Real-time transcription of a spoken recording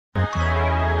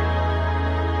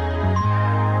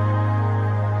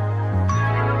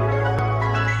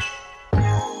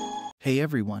Hey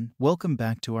everyone, welcome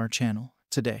back to our channel.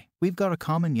 Today, we've got a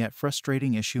common yet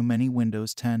frustrating issue many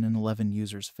Windows 10 and 11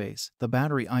 users face, the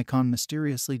battery icon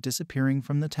mysteriously disappearing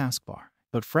from the taskbar.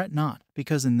 But fret not,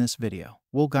 because in this video,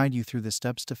 we'll guide you through the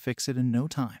steps to fix it in no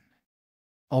time.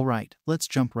 Alright, let's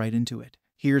jump right into it.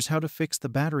 Here's how to fix the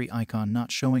battery icon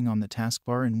not showing on the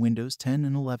taskbar in Windows 10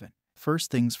 and 11.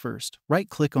 First things first,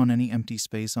 right-click on any empty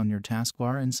space on your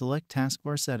taskbar and select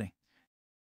Taskbar Setting.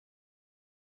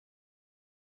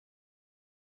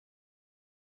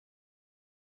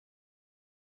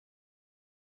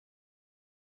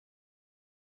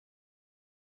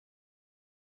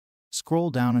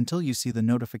 Scroll down until you see the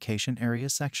Notification Area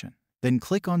section. Then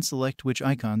click on Select which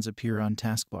icons appear on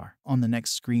taskbar. On the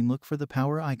next screen, look for the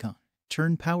power icon.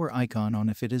 Turn power icon on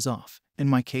if it is off. In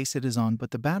my case it is on,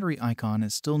 but the battery icon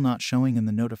is still not showing in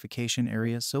the notification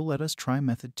area, so let us try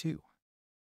method 2.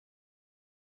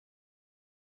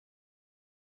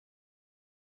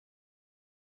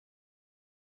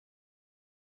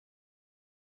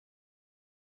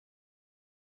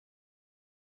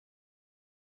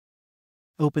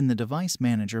 Open the device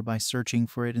manager by searching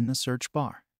for it in the search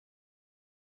bar.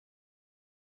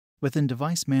 Within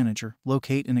Device Manager,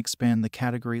 locate and expand the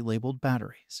category labeled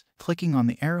Batteries. Clicking on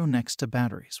the arrow next to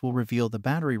Batteries will reveal the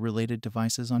battery-related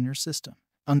devices on your system.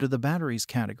 Under the Batteries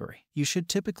category, you should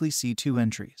typically see two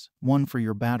entries, one for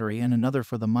your battery and another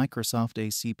for the Microsoft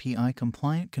ACPI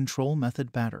Compliant Control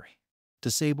Method battery.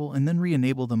 Disable and then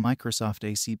re-enable the Microsoft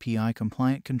ACPI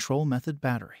Compliant Control Method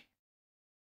battery.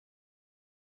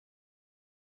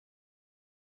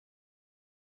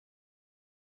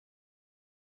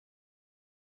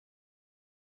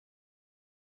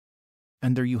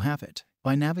 And there you have it.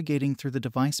 By navigating through the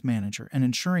device manager and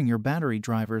ensuring your battery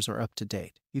drivers are up to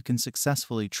date, you can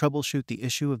successfully troubleshoot the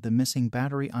issue of the missing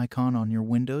battery icon on your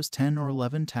Windows 10 or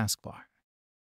 11 taskbar.